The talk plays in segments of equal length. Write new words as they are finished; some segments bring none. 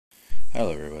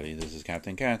Hello, everybody. This is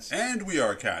Captain Cats. And we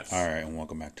are cats. All right, and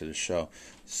welcome back to the show.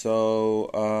 So,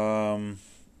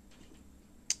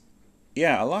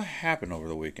 yeah, a lot happened over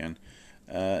the weekend,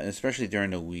 especially during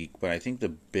the week. But I think the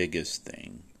biggest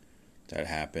thing that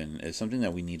happened is something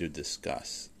that we need to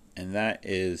discuss, and that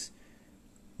is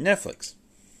Netflix.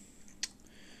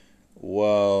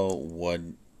 Well, what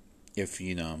if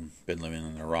been living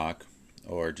on a rock,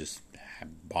 or just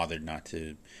have bothered not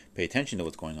to pay attention to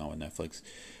what's going on with Netflix?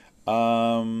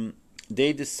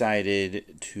 They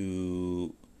decided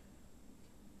to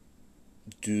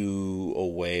do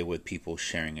away with people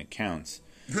sharing accounts.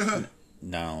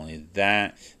 Not only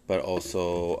that, but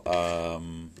also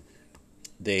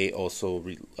they also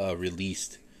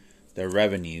released their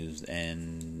revenues,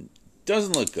 and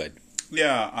doesn't look good.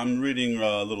 Yeah, I'm reading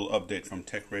a little update from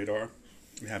Tech Radar.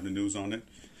 We have the news on it.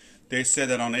 They said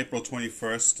that on April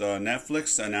 21st,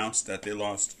 Netflix announced that they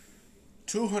lost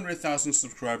 200,000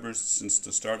 subscribers since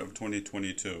the start of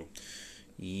 2022.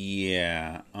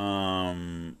 Yeah.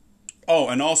 Oh,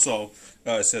 and also,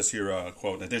 it says here,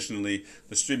 quote, additionally,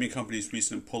 the streaming company's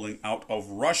recent pulling out of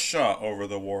Russia over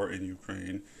the war in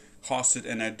Ukraine costed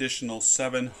an additional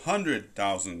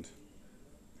 700,000.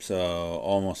 So,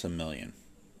 almost 1 million.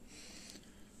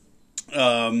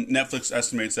 Netflix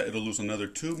estimates that it'll lose another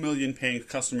 2 million paying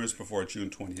customers before June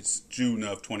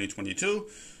of 2022.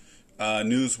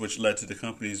 News which led to the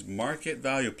company's market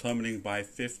value plummeting by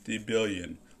 50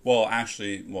 billion. Well,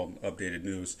 actually, updated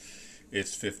news,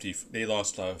 it's 50. They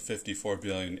lost 54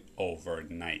 billion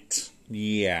overnight.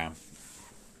 Yeah,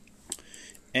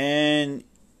 and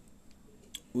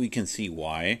we can see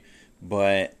why,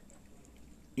 but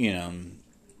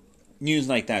news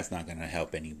like that's not going to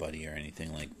help anybody or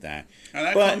anything like that. And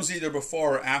that comes either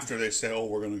before or after they say, "Oh,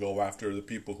 we're going to go after the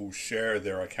people who share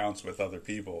their accounts with other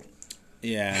people."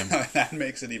 Yeah. That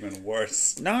makes it even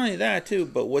worse. Not only that, too,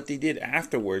 but what they did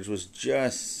afterwards was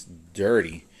just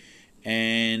dirty.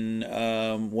 And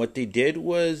what they did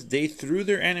was they threw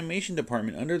their animation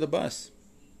department under the bus.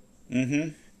 Mm-hmm.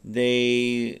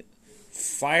 They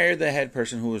fired the head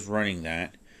person who was running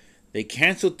that. They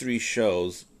canceled 3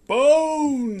 shows.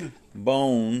 Bone,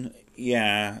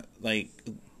 yeah. Like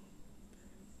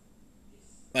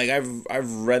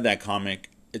I've read that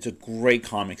comic. It's a great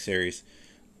comic series.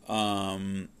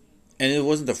 And it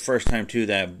wasn't the first time too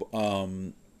that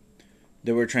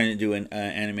they were trying to do an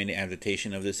animated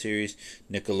adaptation of the series.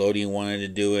 Nickelodeon wanted to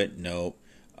do it. Nope.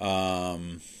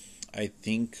 I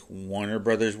think Warner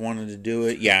Brothers wanted to do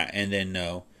it. Yeah, and then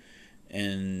no.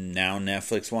 And now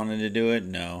Netflix wanted to do it.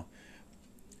 No.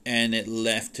 And it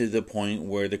left to the point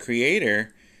where the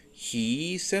creator,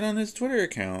 he said on his Twitter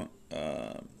account,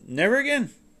 never again.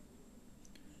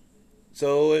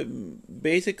 So it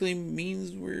basically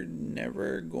means we're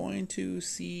never going to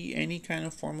see any kind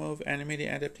of form of animated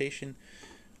adaptation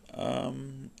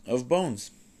of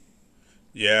Bones.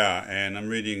 Yeah, and I'm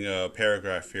reading a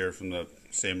paragraph here from the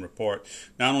same report.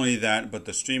 Not only that, but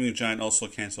the streaming giant also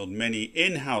canceled many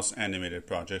in-house animated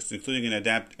projects, including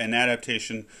an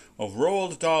adaptation of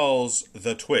Roald Dahl's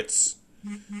The Twits.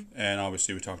 Mm-hmm. And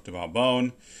obviously we talked about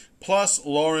Bone. Plus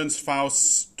Lawrence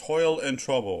Faust's Toil and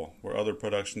Trouble, where other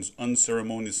productions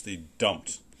unceremoniously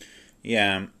dumped.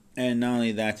 Yeah, and not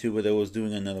only that too, but they was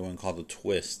doing another one called The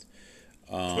Twist.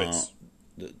 Twits.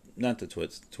 Not The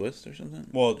Twist. Twist or something?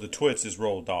 Well, The Twits is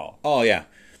Roald Dahl. Oh, yeah.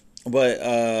 But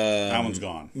that one's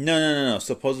gone. No.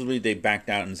 Supposedly they backed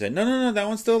out and said, no, that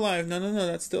one's still alive. No,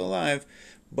 that's still alive.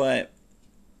 But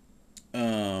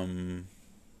a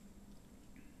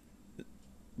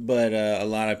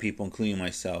lot of people, including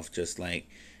myself, just like,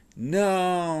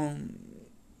 no,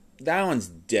 that one's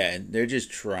dead. They're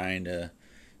just trying to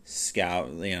scout.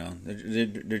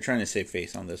 They're trying to save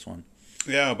face on this one.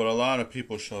 Yeah, but a lot of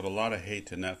people showed a lot of hate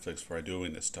to Netflix for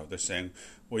doing this stuff. They're saying,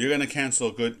 well, you're going to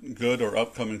cancel good or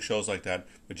upcoming shows like that,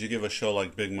 but you give a show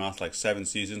like Big Mouth like 7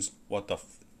 seasons. What the F?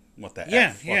 What the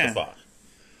fuck?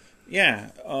 Yeah.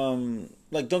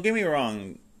 Like, don't get me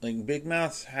wrong. Like, Big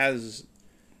Mouth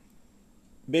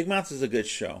is a good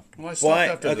show. Well, I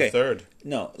stopped after the 3rd.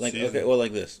 No, like season. Okay, well,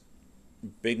 like this.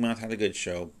 Big Mouth had a good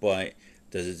show, but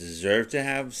does it deserve to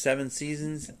have 7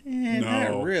 seasons? No,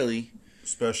 not really.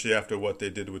 Especially after what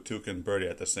they did with Tuca and Birdie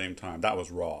at the same time. That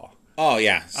was raw. Oh,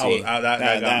 yeah. See,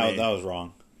 that was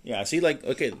wrong. Yeah, see, like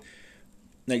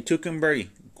Tuca and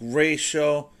Birdie, great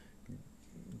show.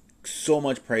 So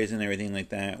much praise and everything like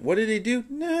that. What did they do?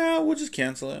 No, we'll just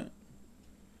cancel it.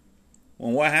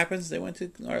 Well, what happens? They went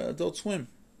to Adult Swim.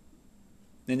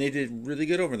 And they did really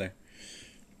good over there.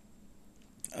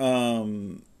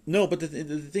 No, but the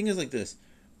thing is like this.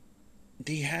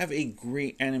 They have a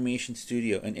great animation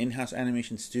studio, an in-house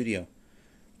animation studio.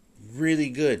 Really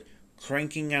good.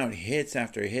 cranking out hits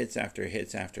after hits after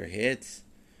hits after hits.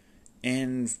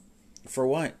 And for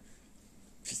what?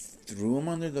 Just threw them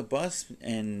under the bus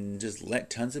and just let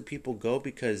tons of people go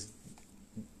because,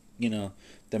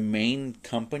 the main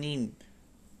company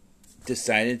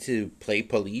decided to play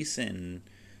police and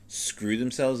screw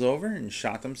themselves over and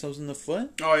shot themselves in the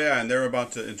foot. Oh, yeah, and they're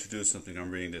about to introduce something. I'm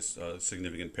reading this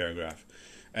significant paragraph.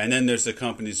 And then there's the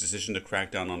company's decision to crack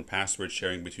down on password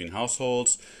sharing between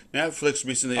households. Netflix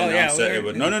recently announced that it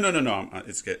would.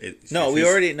 No. We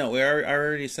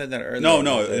already said that earlier.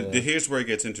 No. Here's where it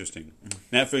gets interesting.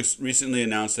 Netflix recently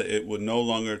announced that it would no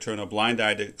longer turn a blind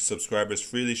eye to subscribers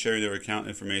freely sharing their account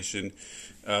information.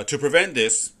 To prevent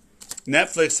this,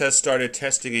 Netflix has started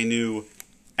testing a new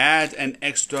add an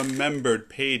extra membered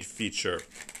paid feature,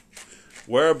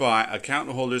 whereby account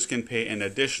holders can pay an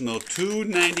additional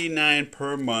 $2.99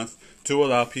 per month to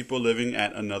allow people living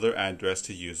at another address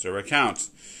to use their accounts.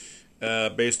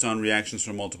 Based on reactions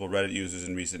from multiple Reddit users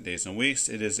in recent days and weeks,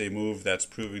 it is a move that's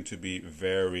proving to be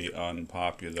very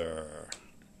unpopular.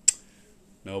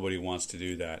 Nobody wants to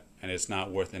do that, and it's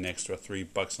not worth an extra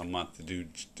 $3 a month to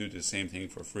do the same thing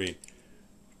for free.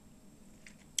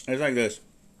 It's like this.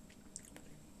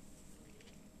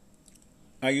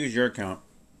 I use your account.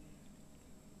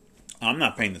 I'm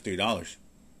not paying the $3.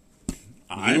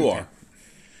 You are.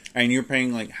 And you're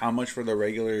paying like how much for the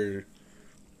regular?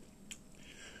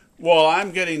 Well,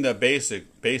 I'm getting the basic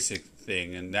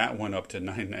thing, and that went up to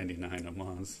 $9.99 a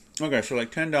month. Okay, so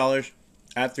like $10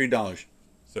 at $3.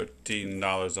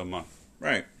 $13 a month.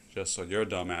 Right. Just so your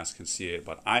dumb ass can see it,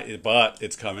 but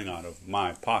it's coming out of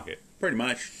my pocket. Pretty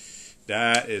much.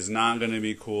 That is not going to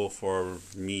be cool for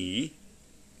me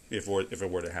if it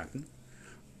were to happen.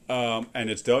 And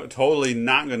it's totally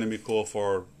not going to be cool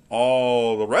for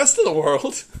all the rest of the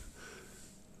world.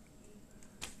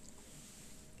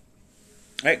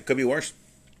 Hey, could be worse.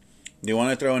 You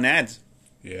want to throw in ads?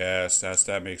 Yes,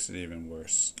 that makes it even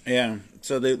worse. Yeah.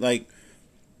 So they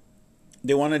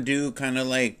want to do kind of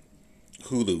like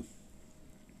Hulu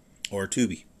or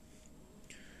Tubi.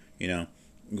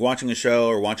 Watching a show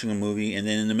or watching a movie, and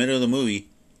then in the middle of the movie,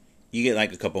 you get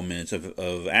like a couple minutes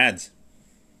of ads.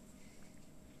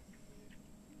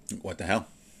 What the hell?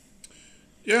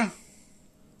 Yeah.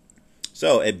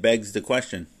 So it begs the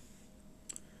question: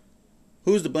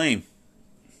 who's to blame?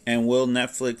 And will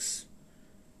Netflix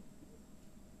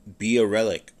be a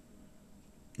relic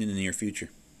in the near future?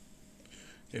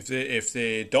 If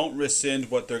they don't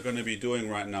rescind what they're going to be doing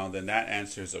right now, then that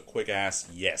answer is a quick ass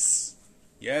yes.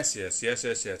 Yes.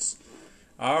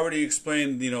 I already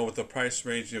explained, with the price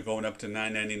range, going up to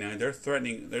 $9.99.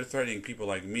 They're threatening people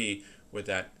like me with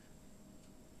that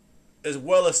as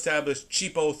well established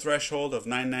cheapo threshold of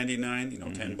 $9.99,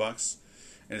 $10.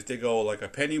 And if they go like a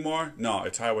penny more, no,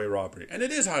 it's highway robbery. And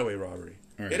it is highway robbery.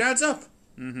 Right. It adds up.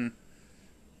 Mm-hmm.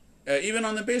 Even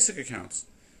on the basic accounts.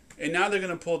 And now they're going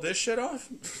to pull this shit off?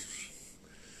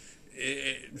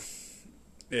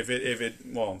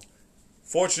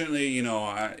 Fortunately,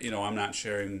 I'm not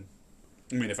sharing.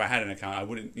 I mean, if I had an account, I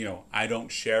wouldn't, I don't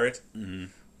share it. Mm-hmm.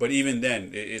 But even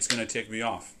then, it's going to tick me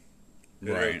off.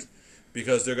 Right.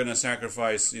 Because they're going to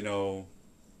sacrifice,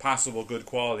 possible good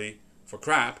quality for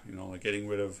crap, like getting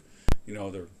rid of,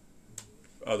 their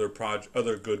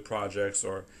other good projects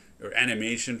or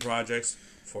animation projects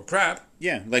for crap.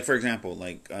 Yeah, like for example,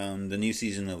 the new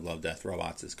season of Love, Death,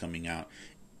 Robots is coming out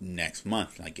next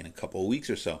month, like in a couple of weeks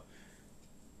or so.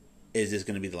 Is this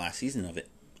going to be the last season of it?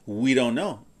 We don't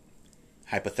know.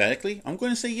 Hypothetically, I'm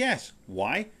going to say yes.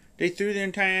 Why? They threw their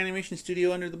entire animation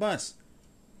studio under the bus.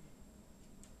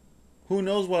 Who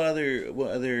knows what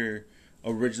other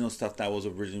original stuff that was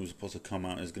originally supposed to come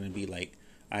out is going to be like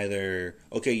either,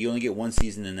 okay, you only get one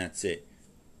season and that's it,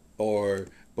 or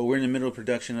but we're in the middle of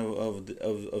production of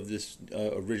this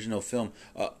original film.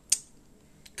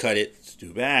 Cut it. It's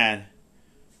too bad.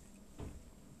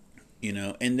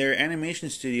 And their animation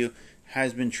studio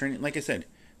has been training. Like I said,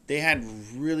 they had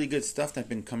really good stuff that's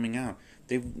been coming out.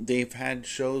 They've had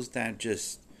shows that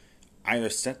just either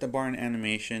set the bar in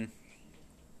animation,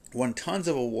 won tons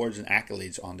of awards and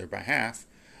accolades on their behalf,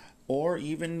 or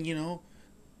even,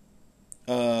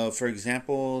 for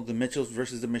example, The Mitchells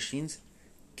versus the Machines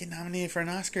get nominated for an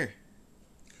Oscar.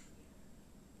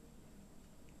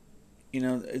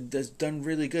 It's done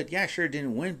really good. Yeah, sure, it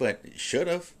didn't win, but it should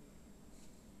have.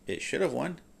 It should have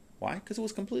won. Why? Because it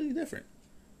was completely different.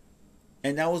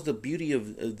 And that was the beauty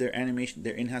of their animation,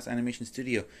 their in-house animation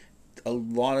studio. A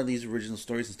lot of these original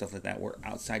stories and stuff like that were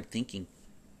outside thinking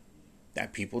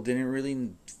that people didn't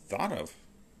really thought of.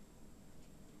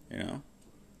 Yeah.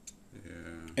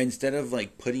 Instead of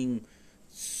putting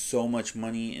so much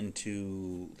money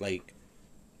into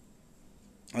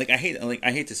I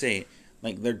hate to say it,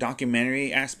 like their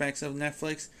documentary aspects of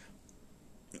Netflix,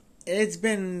 it's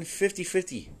been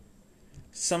 50-50.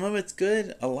 Some of it's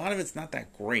good, a lot of it's not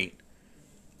that great.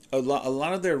 A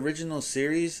lot of their original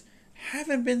series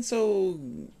haven't been so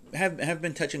have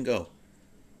been touch and go,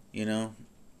 you know.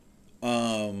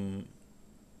 Um,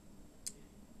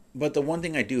 but the one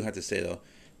thing I do have to say though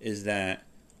is that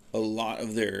a lot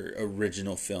of their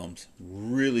original films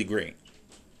really great.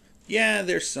 Yeah,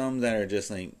 there's some that are just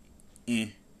like, eh,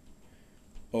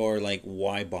 or like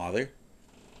why bother?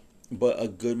 But a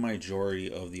good majority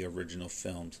of the original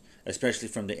films, especially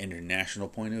from the international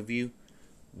point of view,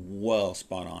 well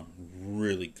spot on,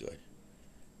 really good.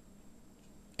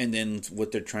 And then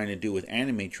what they're trying to do with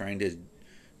anime, trying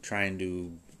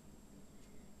to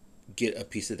get a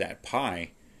piece of that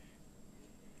pie.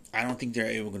 I don't think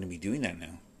they're ever going to be doing that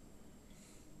now,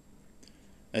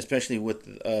 especially with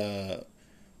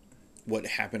what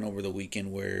happened over the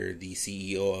weekend, where the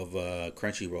CEO of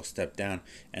Crunchyroll stepped down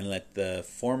and let the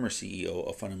former CEO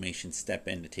of Funimation step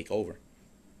in to take over.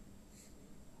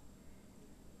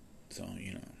 So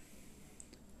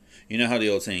you know how the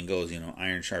old saying goes.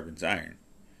 Iron sharpens iron.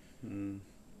 Mm.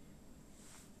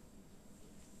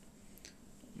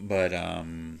 But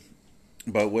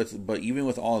even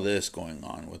with all this going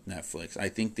on with Netflix, I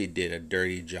think they did a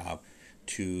dirty job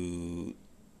to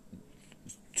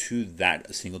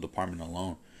that single department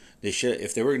alone. They should,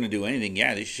 if they were going to do anything,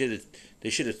 yeah, they should have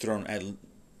thrown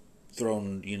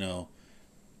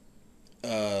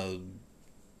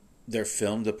their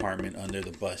film department under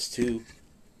the bus too.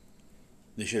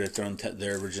 They should have thrown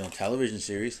their original television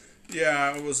series.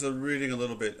 Yeah, I was reading a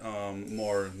little bit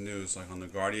more news, like on the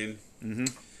Guardian. Mm-hmm.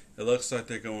 It looks like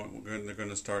they're going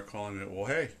to start calling it. Well,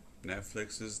 hey,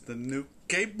 Netflix is the new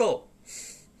cable.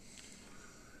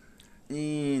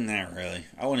 Not really.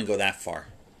 I wouldn't go that far.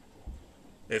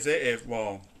 I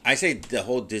say the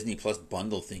whole Disney Plus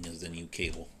bundle thing is the new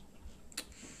cable.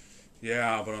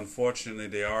 Yeah, but unfortunately,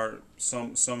 they are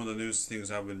some of the news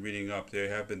things I've been reading up. They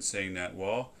have been saying that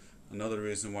another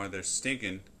reason why they're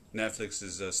stinking, Netflix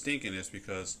is stinking, is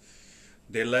because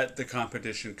they let the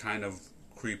competition kind of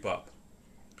creep up.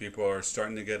 People are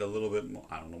starting to get a little bit more,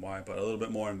 I don't know why, but a little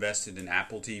bit more invested in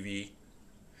Apple TV.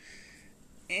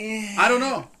 I don't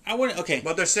know. I wouldn't. Okay,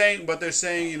 But they're saying, they're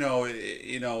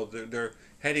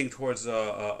heading towards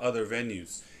other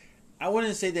venues. I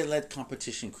wouldn't say they let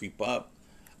competition creep up.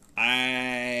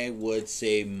 I would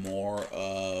say more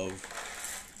of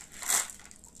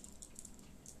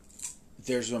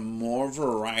there's a more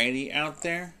variety out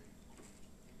there,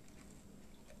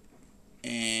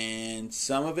 and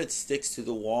some of it sticks to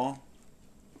the wall,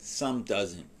 some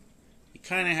doesn't. You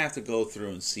kind of have to go through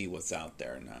and see what's out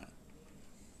there or not.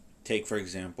 Take, for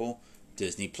example,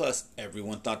 Disney Plus.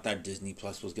 Everyone thought that Disney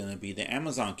Plus was going to be the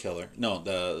Amazon killer. No,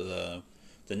 the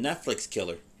Netflix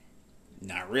killer.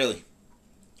 Not really.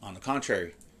 On the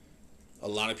contrary, a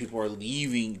lot of people are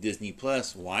leaving Disney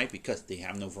Plus. Why? Because they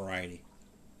have no variety.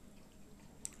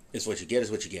 It's what you get is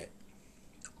what you get.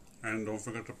 And don't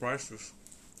forget the prices.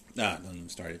 Don't even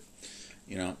start it.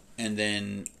 And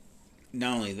then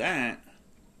not only that,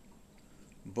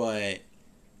 but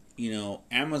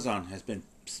Amazon has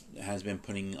been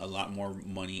putting a lot more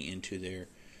money into their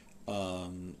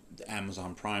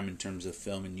Amazon Prime in terms of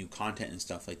film and new content and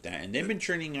stuff like that, and they've been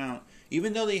churning out,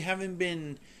 even though they haven't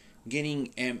been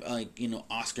getting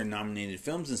Oscar nominated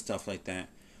films and stuff like that.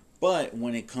 But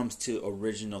when it comes to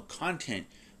original content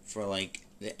for like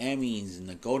the Emmys and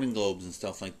the Golden Globes and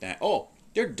stuff like that,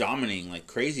 they're dominating like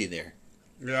crazy there.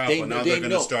 Yeah, but now they're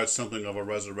going to start something of a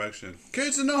resurrection.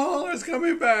 Kids in the Hall is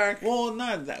coming back. Well,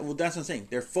 not that. Well, that's what I'm saying.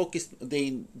 They're focused.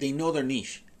 They know their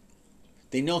niche.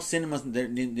 They know cinemas. They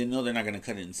know they're not going to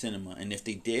cut it in cinema, and if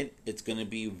they did, it's going to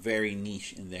be very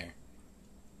niche in there.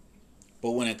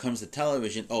 But when it comes to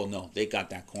television, no, they got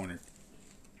that cornered.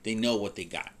 They know what they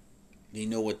got. They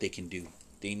know what they can do.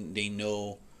 They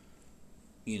know,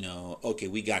 okay,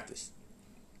 we got this.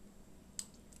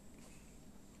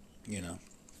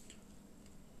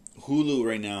 Hulu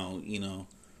right now,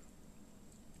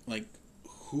 like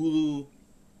Hulu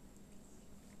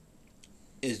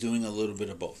is doing a little bit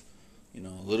of both. A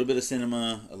little bit of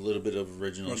cinema, a little bit of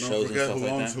original shows and stuff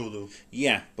like that. Hulu.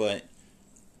 Yeah, but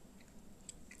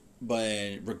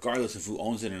regardless of who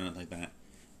owns it or not like that,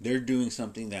 they're doing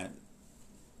something that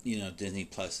Disney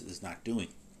Plus is not doing.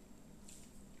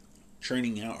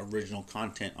 Churning out original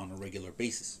content on a regular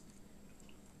basis.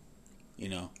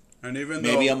 And even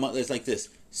maybe a month. It's like this.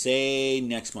 Say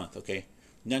next month, okay?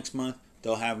 Next month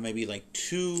they'll have maybe like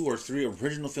 2 or 3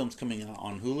 original films coming out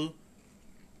on Hulu,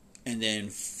 and then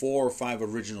 4 or 5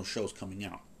 original shows coming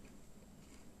out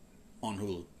on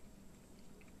Hulu.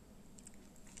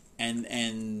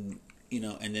 and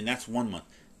and then that's 1 month.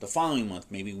 The following month,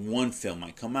 maybe one film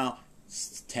might come out.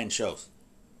 10 shows,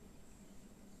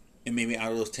 and maybe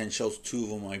out of those 10 shows, 2 of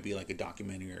them might be like a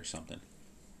documentary or something.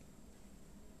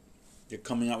 They're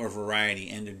coming out with variety,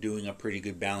 and they're doing a pretty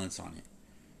good balance on it.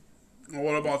 Well,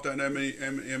 what about that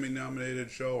Emmy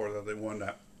nominated show, or that they won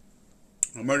that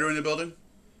Murder in the Building?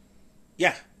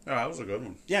 Yeah. Oh, that was a good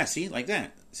one. Yeah, see, like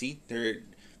that. See,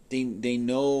 they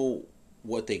know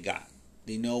what they got.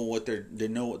 They know what they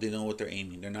know what they're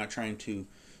aiming. They're not trying to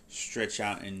stretch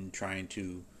out and trying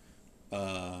to, we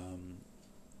want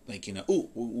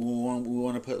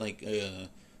to put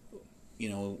we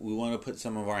want to put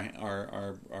some of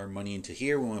our money into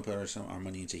here. We want to put our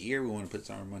money into here. We want to put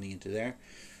some of our money into there.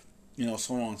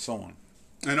 So on and so on.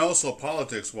 And also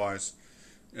politics wise,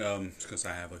 because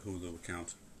I have a Hulu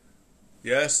account.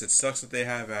 Yes, it sucks that they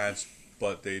have ads,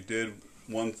 but they did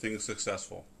one thing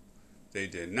successful. They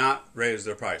did not raise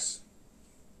their price.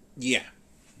 Yeah.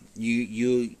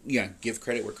 You give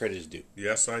credit where credit is due.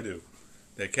 Yes, I do.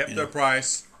 They kept their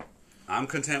price. I'm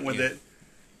content with it.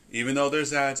 Even though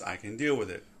there's ads, I can deal with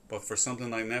it. But for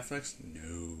something like Netflix,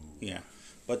 no. Yeah.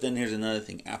 But then here's another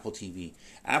thing, Apple TV.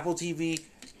 Apple TV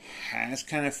has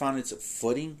kind of found its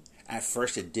footing. At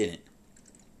first it didn't.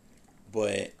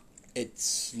 But it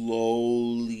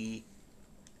slowly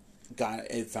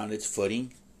found its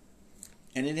footing.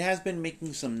 And it has been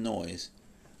making some noise.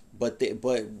 But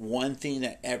one thing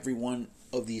that every one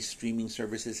of these streaming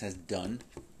services has done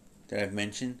that I've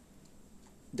mentioned,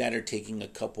 that are taking a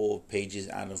couple of pages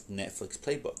out of Netflix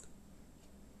playbook.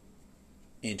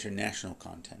 International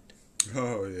content.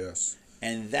 Oh, yes.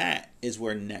 And that is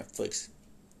where Netflix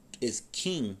is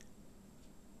king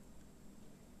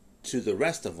to the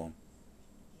rest of them,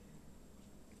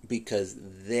 because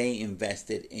they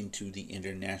invested into the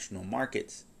international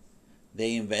markets.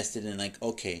 They invested in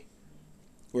okay,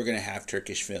 we're going to have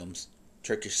Turkish films,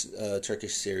 Turkish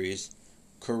series,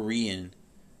 Korean,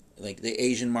 the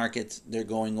Asian markets. They're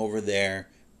going over there,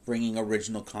 bringing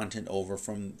original content over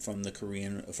from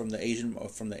the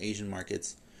Asian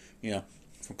markets,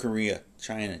 from Korea,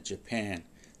 China, Japan,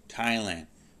 Thailand,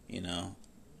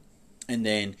 and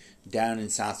then down in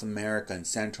South America and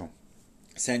Central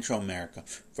America,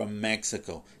 from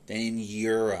Mexico, then in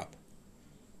Europe,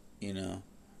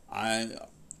 I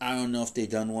don't know if they've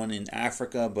done one in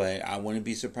Africa, but I wouldn't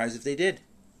be surprised if they did.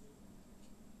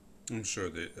 I'm sure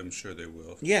they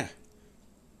will. Yeah.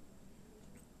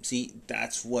 See,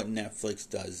 that's what Netflix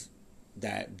does.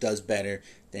 That does better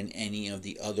than any of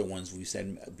the other ones we've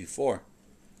said before.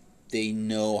 They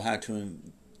know how to,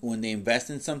 when they invest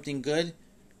in something good,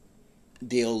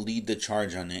 they'll lead the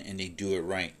charge on it, and they do it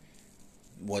right.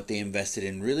 What they invested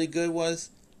in really good was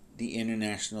the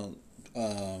international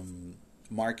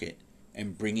market,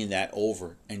 and bringing that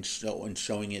over and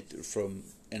showing it from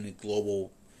a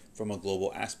global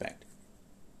aspect.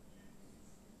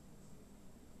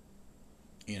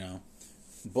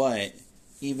 But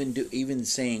even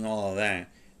saying all of that,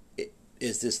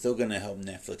 is this still going to help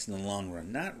Netflix in the long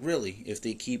run? Not really. If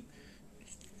they keep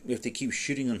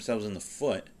shooting themselves in the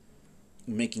foot,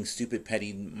 making stupid,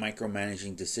 petty,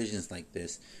 micromanaging decisions like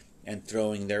this, and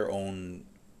throwing their own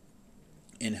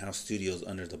in-house studios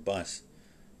under the bus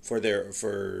for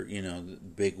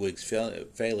bigwigs'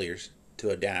 failures to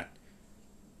adapt.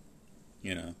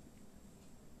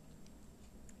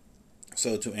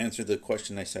 So to answer the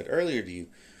question I said earlier to you,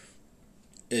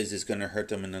 is this going to hurt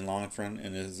them in the long run,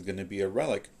 and is it going to be a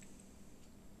relic?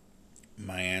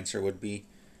 My answer would be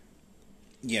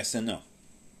yes and no.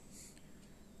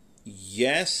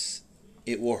 Yes,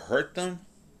 it will hurt them,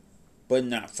 but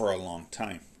not for a long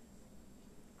time.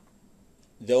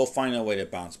 They'll find a way to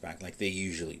bounce back like they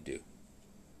usually do.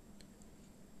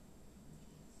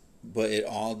 But it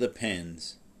all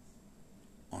depends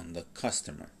on the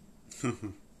customer.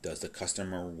 Does the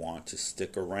customer want to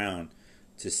stick around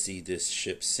to see this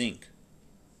ship sink?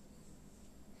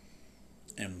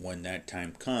 And when that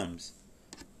time comes,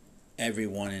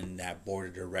 everyone in that board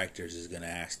of directors is going to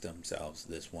ask themselves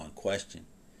this one question.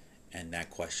 And that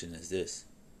question is this: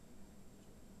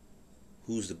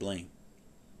 who's to blame?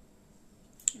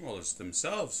 Well, it's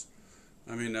themselves.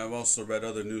 I mean, I've also read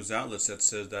other news outlets that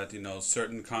says that,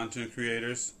 certain content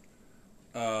creators,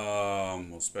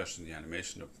 especially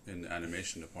in the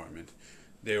animation department,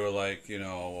 they were like,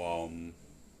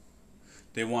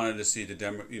 they wanted to see the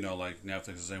like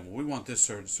Netflix is saying, well, we want this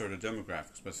sort of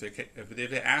demographics. But if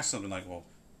they ask something like, well,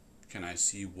 can I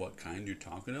see what kind you're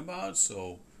talking about?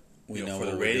 So we know for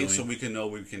the ratings, so we can know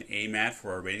we can aim at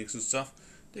for our ratings and stuff.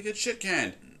 They get shit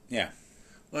canned. Yeah.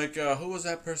 Like, who was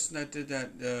that person that did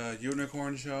that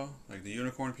unicorn show? Like the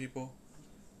unicorn people?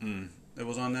 It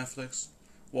was on Netflix.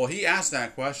 Well, he asked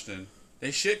that question.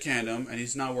 They shit canned him, and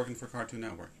he's now working for Cartoon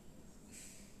Network.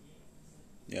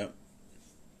 Yep.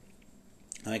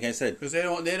 Like I said, because they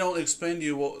don't explain to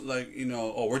you what, like, you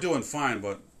know, oh, we're doing fine,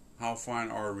 but how fine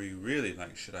are we really?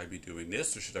 Like, should I be doing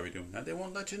this or should I be doing that? They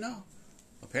won't let you know.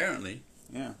 Apparently.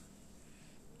 Yeah.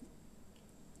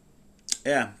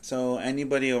 Yeah. So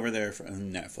anybody over there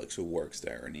from Netflix who works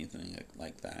there or anything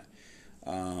like that,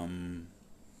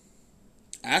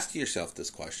 ask yourself this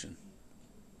question: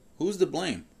 who's to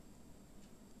blame?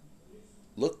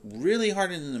 Look really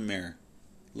hard in the mirror.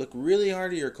 Look really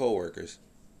hard at your coworkers.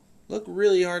 Look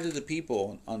really hard at the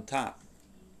people on top.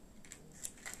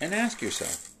 And ask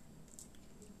yourself,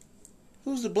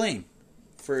 who's to blame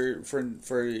for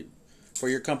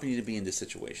your company to be in this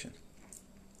situation?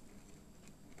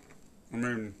 I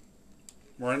mean,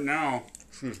 right now,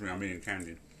 excuse me, I'm eating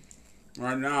candy.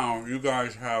 Right now, you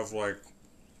guys have, like,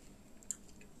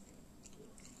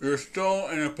 you're still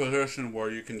in a position where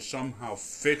you can somehow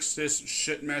fix this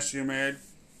shit mess you made.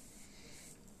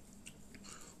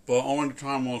 But only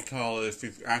time will tell if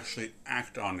you actually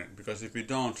act on it. Because if you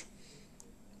don't,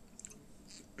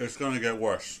 it's going to get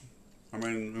worse. I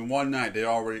mean, in one night,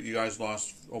 you guys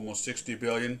lost almost $60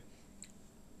 billion.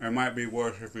 It might be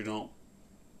worse if we don't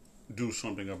do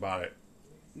something about it.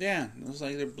 Yeah, it was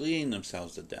like they're bleeding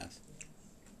themselves to death.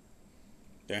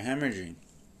 They're hemorrhaging.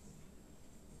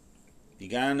 You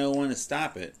gotta know when to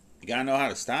stop it. You gotta know how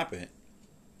to stop it.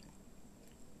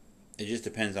 It just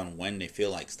depends on when they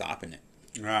feel like stopping it.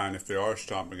 Yeah, and if they are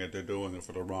stopping it, they're doing it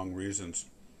for the wrong reasons.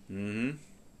 Mm-hmm.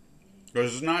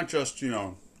 Because it's not just, you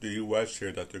know, the U.S.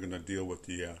 here that they're going to deal with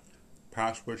the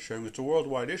password sharing. It's a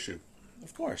worldwide issue.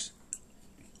 Of course.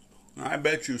 I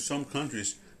bet you some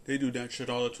countries, they do that shit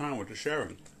all the time with the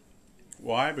sharing.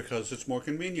 Why? Because it's more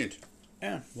convenient.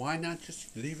 Yeah. Why not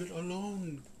just leave it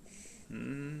alone?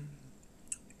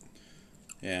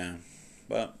 Yeah.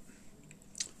 But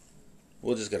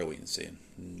we'll just gotta wait and see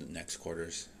in the next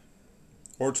quarters.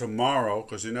 Or tomorrow,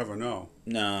 because you never know.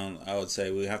 No, I would say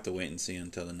we have to wait and see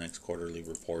until the next quarterly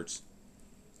reports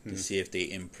to see if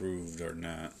they improved or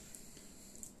not.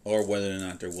 Or whether or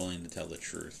not they're willing to tell the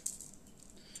truth.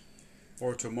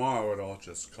 Or tomorrow it all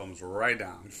just comes right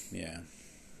down. Yeah.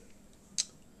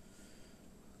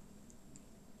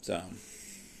 So,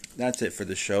 that's it for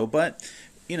the show. But,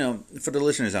 you know, for the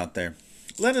listeners out there,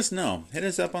 let us know. Hit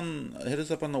us up on the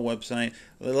website.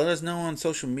 Let us know on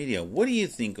social media. What do you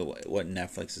think of what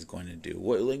Netflix is going to do?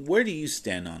 Where do you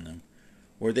stand on them?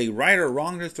 Were they right or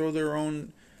wrong to throw their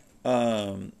own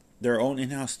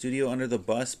in-house studio under the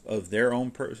bus of their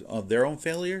own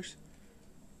failures?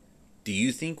 Do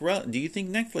you think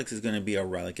Netflix is going to be a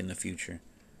relic in the future?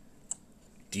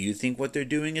 Do you think what they're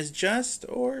doing is just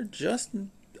or just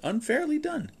unfairly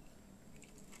done?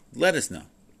 Let us know.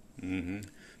 Mm-hmm.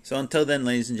 So until then,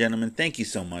 ladies and gentlemen, thank you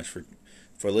so much for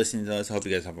listening to us. I hope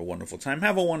you guys have a wonderful time.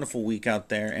 Have a wonderful week out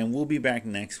there, and we'll be back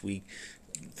next week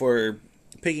for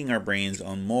picking our brains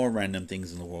on more random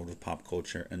things in the world of pop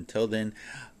culture. Until then,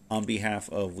 on behalf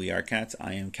of We Are Cats,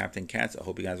 I am Captain Cats. I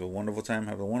hope you guys have a wonderful time,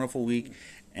 have a wonderful week,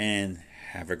 and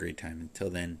have a great time. Until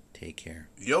then, take care.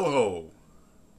 Yo-ho!